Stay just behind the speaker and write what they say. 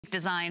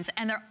designs,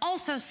 and they're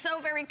also so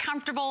very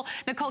comfortable.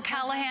 Nicole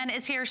Callahan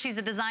is here. She's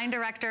the design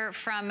director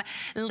from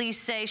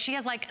LYSSE. She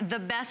has like the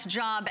best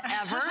job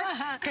ever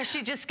because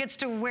she just gets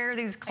to wear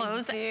these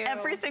clothes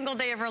every single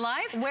day of her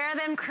life. Wear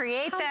them,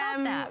 create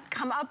them,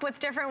 come up with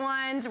different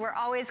ones. We're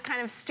always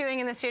kind of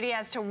stewing in the studio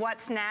as to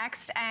what's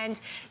next.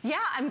 And yeah,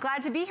 I'm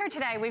glad to be here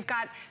today. We've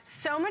got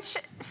so much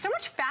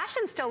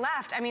fashion still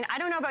left. I mean, I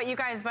don't know about you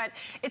guys, but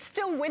it's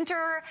still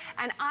winter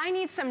and I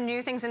need some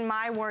new things in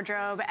my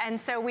wardrobe. And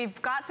so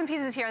we've got some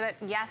pieces here that,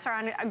 yes, are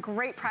on a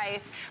great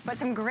price, but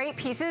some great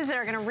pieces that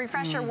are gonna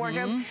refresh your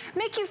wardrobe,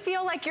 make you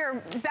feel like you're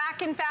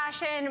back in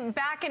fashion,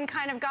 back and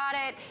kind of got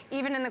it,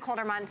 even in the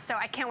colder months. So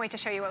I can't wait to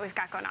show you what we've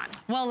got going on.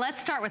 Well,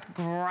 let's start with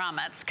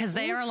grommets, because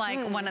they are like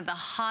one of the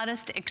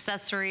hottest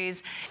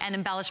accessories and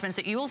embellishments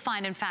that you will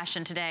find in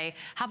fashion today.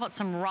 How about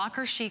some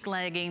rocker chic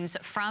leggings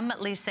from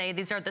LYSSE?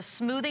 These are the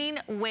smoothing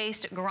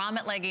waist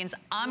grommet leggings.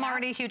 I'm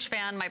already a huge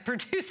fan. My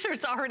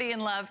producer's already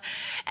in love.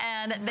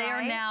 And they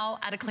are now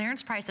at a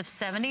clearance price of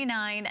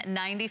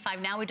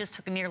 $79.95. Now we just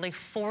took nearly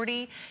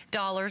 $40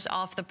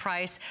 off the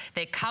price.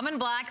 They come in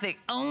black, the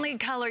only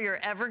color you're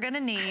ever gonna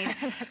need.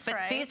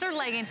 But these are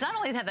leggings, not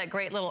only have that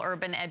great little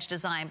urban edge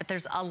design, but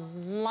there's a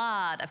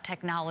lot of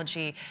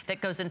technology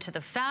that goes into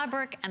the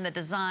fabric and the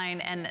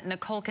design, and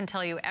Nicole can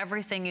tell you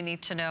everything you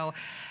need to know.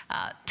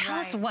 Tell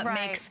us what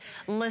makes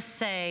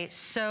LYSSE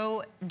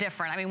so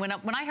different. I mean,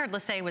 when I heard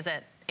LYSSE was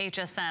at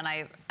HSN,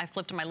 I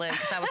flipped my lid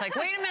because I was like,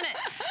 wait a minute,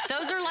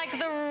 those are like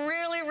the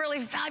really,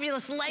 really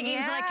fabulous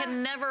leggings that I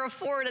can never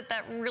afford at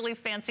that really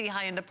fancy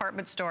high-end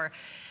department store.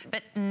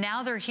 But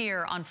now they're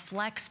here on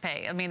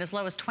FlexPay. I mean, as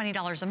low as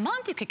 $20 a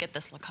month, you could get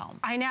this look home.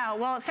 I know.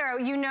 Well,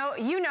 Sarah, you know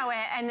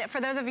it. And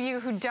for those of you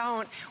who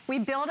don't, we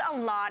build a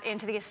lot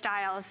into these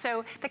styles.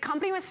 So the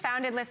company was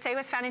founded, LYSSE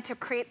was founded to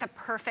create the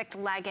perfect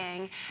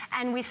legging.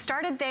 And we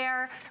started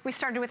there. We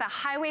started with a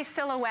high-waist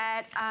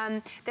silhouette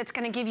that's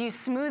going to give you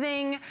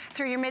smoothing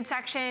through your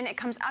midsection. It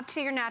comes up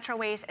to your natural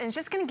waist, and it's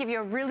just going to give you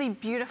a really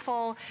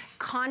beautiful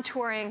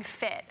contouring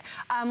fit.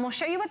 We'll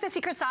show you what the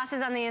secret sauce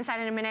is on the inside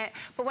in a minute,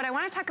 but what I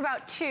want to talk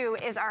about too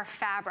is our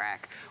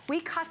fabric. We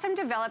custom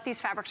develop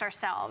these fabrics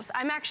ourselves.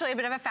 I'm actually a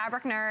bit of a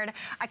fabric nerd.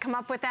 I come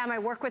up with them, I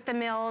work with the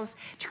mills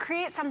to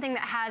create something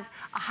that has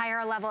a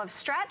higher level of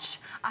stretch,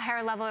 a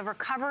higher level of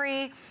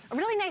recovery, a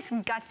really nice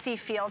gutsy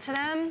feel to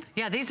them.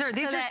 Yeah, these are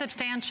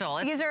substantial.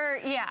 These are,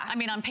 I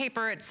mean, on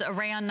paper, it's a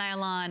rayon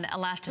nylon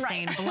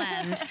elasticine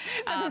blend.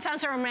 Doesn't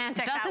sound so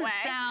romantic that way. Doesn't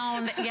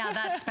sound,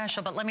 that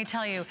special, but let me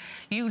tell you,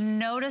 you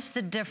notice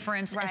the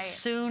difference as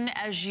soon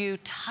as you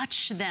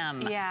touch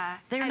them. Yeah.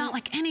 They're not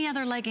like any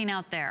other legging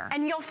out there.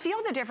 And you'll feel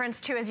the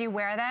difference too as you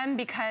wear them,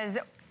 because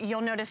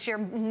you'll notice your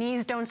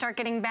knees don't start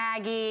getting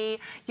baggy.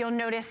 You'll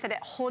notice that it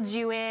holds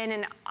you in,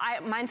 and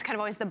mine's kind of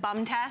always the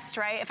bum test,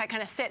 right? If I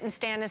kind of sit and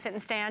stand and sit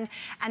and stand,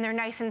 and they're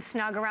nice and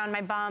snug around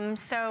my bum.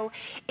 So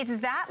it's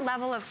that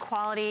level of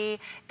quality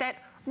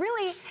that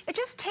really, it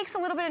just takes a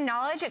little bit of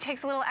knowledge. It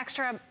takes a little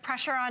extra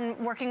pressure on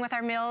working with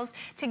our mills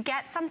to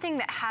get something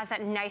that has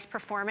that nice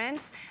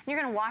performance. And you're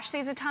gonna wash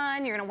these a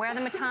ton, you're gonna wear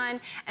them a ton,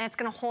 and it's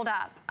gonna hold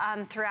up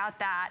throughout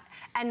that.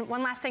 And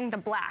one last thing, the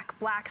black.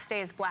 Black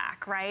stays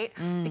black, right?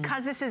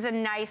 Because this is a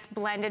nice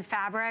blended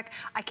fabric,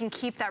 I can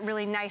keep that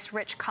really nice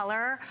rich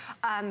color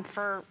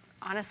for,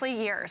 honestly,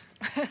 years.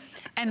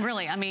 And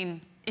really, I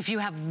mean, if you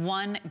have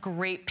one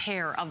great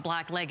pair of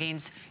black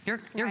leggings, you're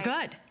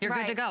good. You're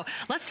good to go.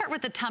 Let's start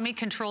with the tummy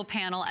control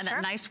panel and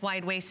that nice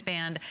wide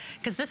waistband,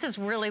 because this is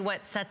really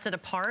what sets it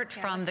apart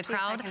from the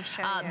crowd.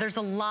 There's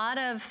a lot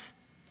of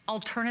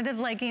alternative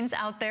leggings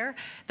out there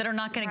that are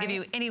not going to give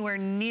you anywhere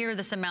near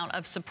this amount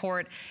of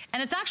support.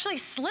 And it's actually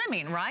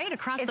slimming, right?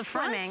 Across the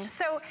front. It's slimming.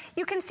 So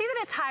you can see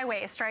that it's high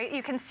waist, right?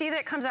 You can see that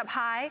it comes up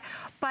high.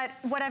 But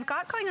what I've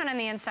got going on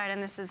the inside,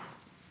 and this is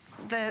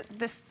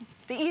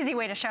the easy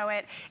way to show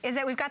it, is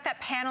that we've got that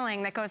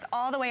paneling that goes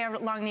all the way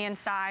along the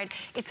inside.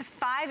 It's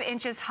 5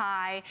 inches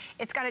high.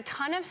 It's got a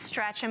ton of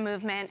stretch and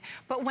movement,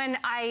 but when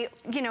I,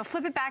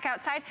 flip it back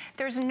outside,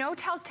 there's no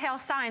telltale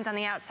signs on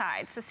the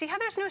outside. So see how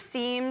there's no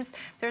seams?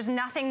 There's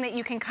nothing that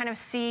you can kind of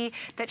see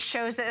that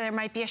shows that there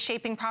might be a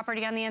shaping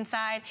property on the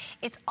inside.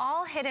 It's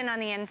all hidden on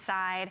the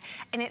inside,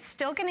 and it's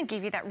still gonna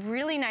give you that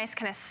really nice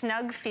kind of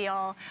snug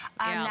feel.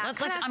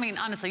 I mean,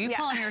 honestly, you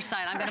pull on your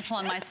side, I'm gonna pull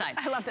on my side.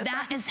 I love this.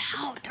 That is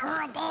how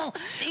durable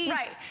these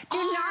Do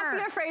not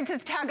be afraid to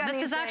tug on these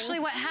This is actually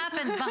what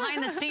happens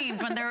behind the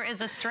scenes when there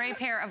is a stray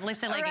pair of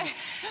LYSSE leggings.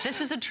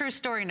 This is a true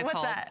story,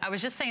 Nicole. What's that? I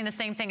was just saying the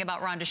same thing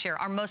about Rhonda Shear.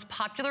 Our most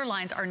popular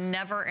lines are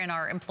never in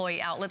our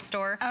employee outlet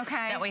store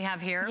that we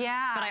have here.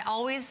 But I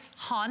always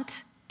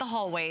haunt the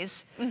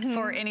hallways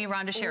for any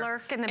Rhonda Shear.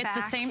 Lurk in the back.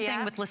 It's the same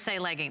thing with LYSSE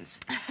leggings.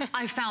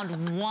 I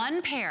found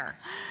one pair.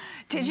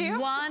 Did you?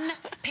 One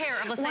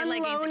pair of LYSSE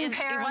leggings. One lone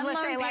pair of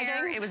LYSSE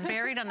leggings. It was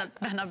buried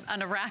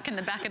on a rack in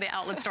the back of the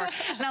outlet store.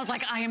 And I was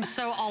like, I am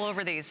so all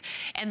over these.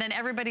 And then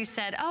everybody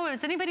said, oh,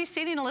 has anybody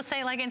seen any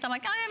LYSSE leggings? I'm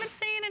like, I haven't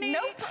seen any.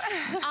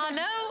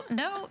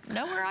 Nope.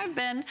 No, where I've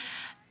been.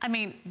 I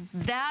mean,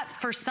 that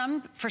for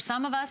some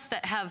of us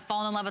that have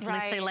fallen in love with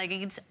LYSSE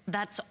leggings,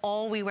 that's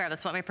all we wear.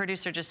 That's what my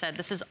producer just said.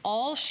 This is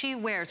all she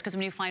wears, because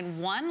when you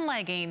find one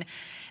legging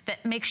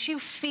that makes you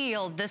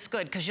feel this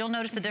good, because you'll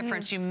notice the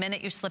difference the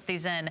minute you slip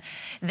these in.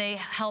 They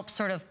help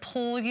sort of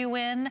pull you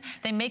in.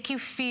 They make you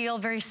feel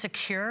very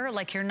secure,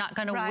 like you're not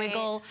gonna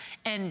wiggle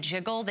and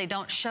jiggle. They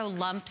don't show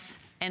lumps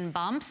and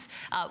bumps.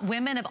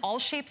 Women of all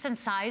shapes and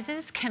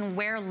sizes can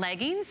wear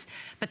leggings,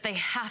 but they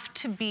have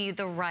to be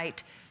the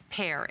right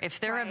pair. If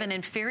they're of an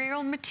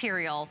inferior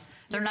material,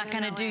 they're not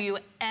gonna do you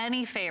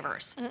any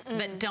favors.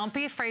 But don't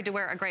be afraid to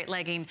wear a great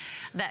legging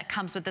that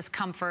comes with this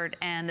comfort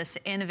and this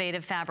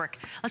innovative fabric.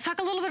 Let's talk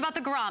a little bit about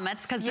the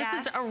grommets, because this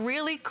is a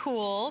really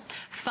cool,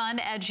 fun,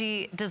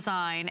 edgy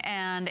design,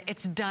 and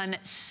it's done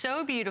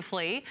so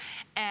beautifully.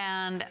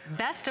 And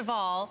best of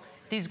all,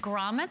 these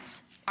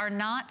grommets are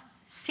not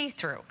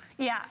see-through.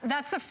 Yeah,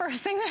 that's the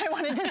first thing that I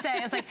wanted to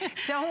say. Is like,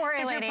 don't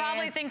worry, ladies. You're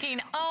probably thinking,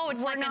 oh,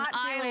 it's like an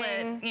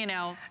eyelet, you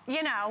know.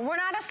 You know, we're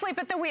not asleep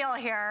at the wheel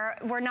here.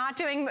 We're not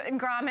doing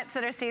grommets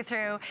that are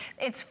see-through.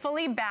 It's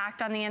fully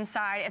backed on the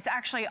inside. It's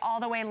actually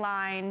all the way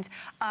lined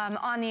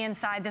on the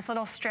inside, this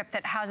little strip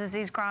that houses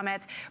these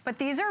grommets. But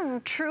these are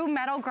true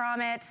metal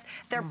grommets.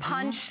 They're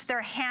punched,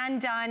 they're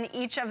hand done,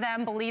 each of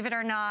them, believe it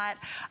or not.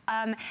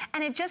 And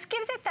it just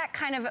gives it that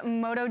kind of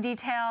moto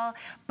detail,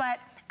 but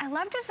I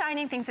love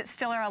designing things that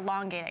still are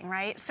elongating,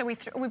 right? So we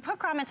put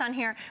grommets on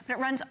here, but it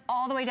runs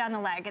all the way down the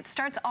leg. It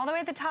starts all the way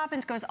at the top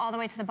and goes all the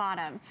way to the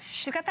bottom.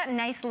 She's got that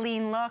nice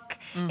lean look.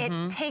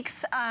 It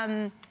takes,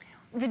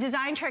 the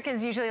design trick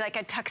is usually like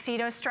a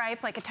tuxedo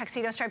stripe. Like a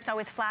tuxedo stripe's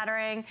always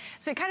flattering.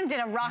 So we kind of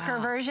did a rocker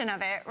version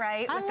of it,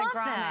 right? With the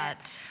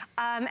grommet.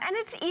 And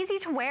it's easy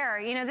to wear.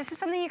 You know, this is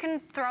something you can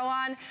throw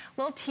on, a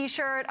little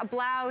t-shirt, a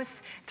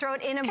blouse, throw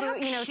it in a boot,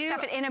 you know,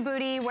 stuff it in a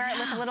booty, wear it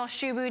with a little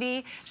shoe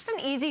booty. Just an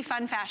easy,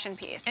 fun fashion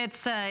piece.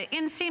 It's an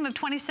inseam of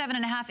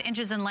 27.5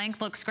 inches in length.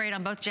 Looks great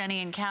on both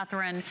Jenny and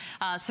Catherine.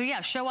 So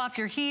yeah, show off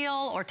your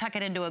heel or tuck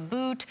it into a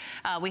boot.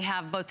 We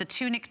have both the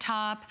tunic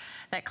top,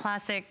 that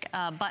classic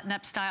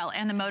button-up style,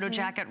 and the moto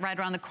jacket right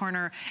around the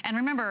corner. And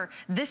remember,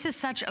 this is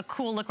such a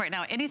cool look right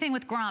now. Anything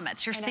with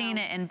grommets, you're seeing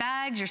it in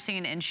bags, you're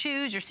seeing it in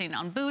shoes, you're seeing it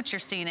on boots, you're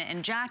seeing it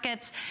in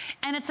jackets.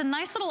 And it's a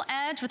nice little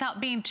edge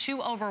without being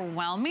too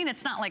overwhelming.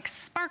 It's not like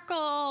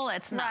sparkle,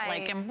 it's not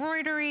like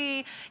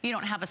embroidery, you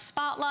don't have a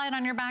spotlight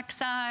on your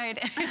backside.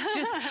 It's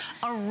just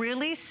a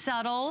really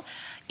subtle,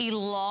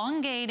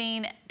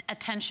 elongating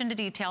attention to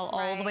detail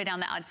all the way down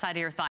the outside of your thigh.